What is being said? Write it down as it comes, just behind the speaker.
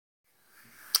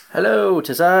Hello,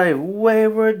 'tis I,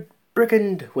 Wayward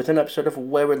Brigand, with an episode of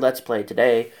Wayward Let's Play.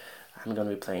 Today, I'm going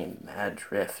to be playing Mad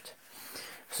Drift.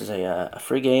 This is a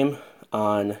free game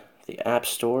on the App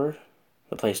Store,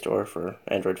 the Play Store for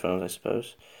Android phones, I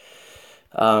suppose.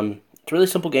 It's a really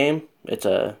simple game. It's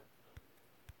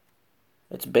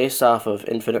based off of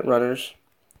Infinite Runners,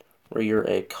 where you're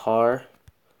a car.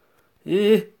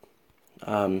 You're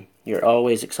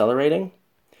always accelerating.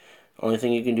 Only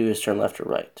thing you can do is turn left or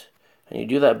right. And you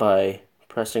do that by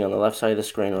pressing on the left side of the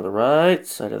screen or the right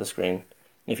side of the screen.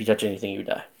 If you touch anything, you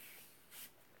die.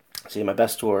 See, my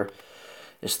best score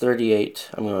is 38.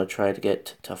 I'm going to try to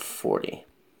get to 40.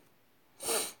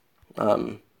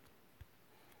 Yeah,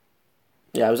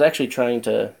 I was actually trying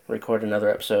to record another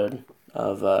episode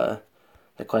of The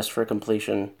Quest for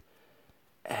Completion,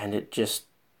 and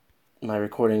my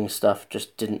recording stuff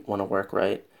just didn't want to work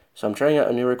right. So I'm trying out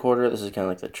a new recorder. This is kind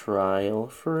of like the trial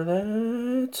for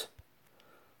that.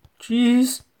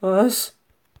 Jeez, us.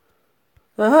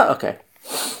 Okay.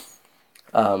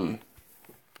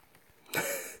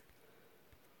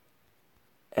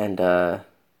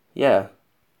 Yeah.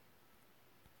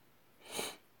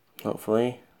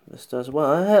 Hopefully this does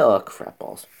well. Oh, crap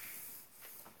balls.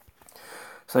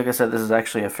 So like I said, this is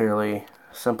actually a fairly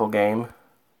simple game.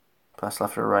 Press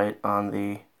left or right on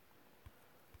the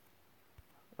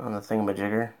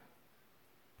thingamajigger.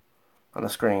 On the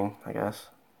screen, I guess.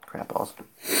 Crap balls.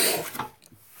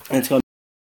 And it's going to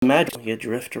imagine you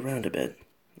drift around a bit.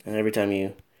 And every time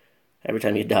you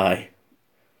die,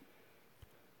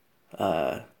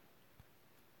 the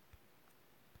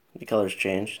colors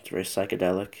change. It's very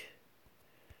psychedelic.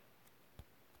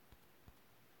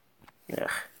 Yeah.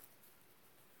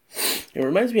 It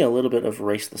reminds me a little bit of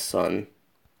Race the Sun.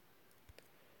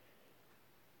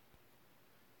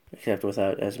 Except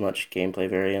without as much gameplay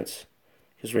variance.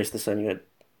 Because Race the Sun, you had,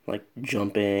 like,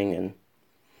 jumping, and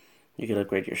you could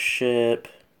upgrade your ship.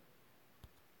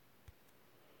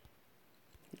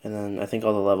 And then I think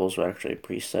all the levels were actually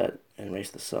preset in Race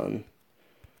the Sun.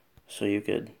 So you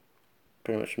could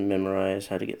pretty much memorize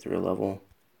how to get through a level.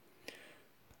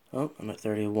 Oh, I'm at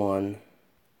 31.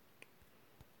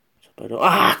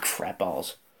 Ah, crap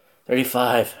balls.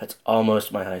 35. That's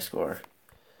almost my high score.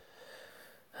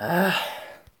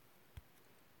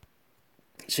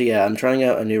 So yeah, I'm trying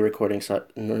out a new recording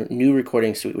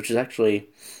suite, which is actually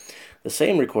the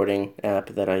same recording app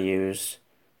that I use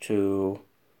to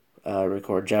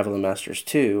record Javelin Masters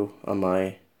 2 on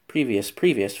my previous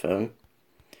phone.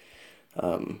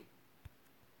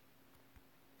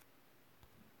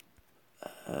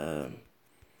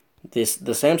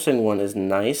 The Samsung one is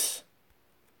nice.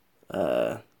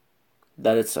 That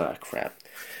it's crap.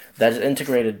 That is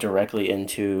integrated directly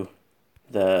into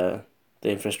the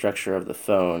infrastructure of the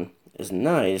phone is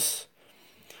nice,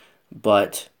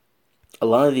 but a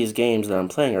lot of these games that I'm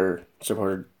playing are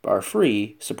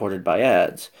free, supported by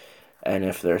ads. And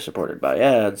if they're supported by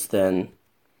ads, then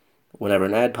whenever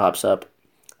an ad pops up,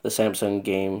 the Samsung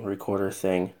game recorder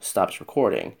thing stops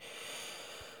recording.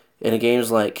 In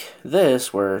games like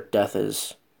this, where death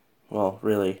is, well,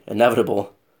 really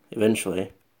inevitable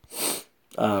eventually,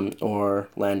 or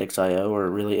Land.io, or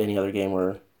really any other game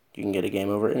where you can get a game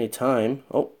over any time.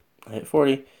 Oh, I hit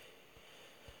 40.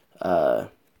 I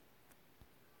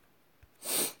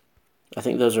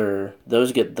think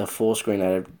those get the full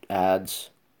screen ads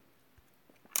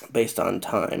based on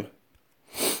time.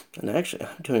 And actually,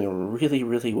 I'm doing really,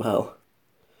 really well.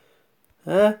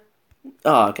 Oh,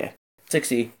 okay.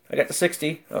 60. I got to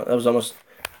 60. Oh, that was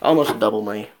almost double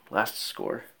my last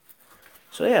score.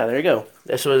 So yeah, there you go.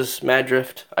 This was Mad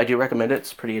Drift. I do recommend it.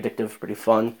 It's pretty addictive, pretty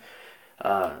fun.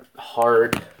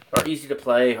 Hard, or easy to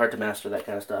play, hard to master, that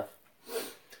kind of stuff.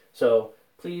 So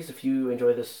please, if you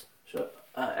enjoy this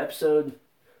episode,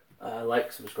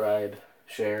 like, subscribe,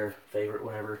 share, favorite,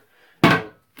 whatever.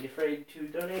 Don't be afraid to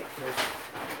donate, because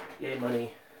yay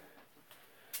money.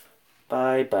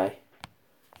 Bye.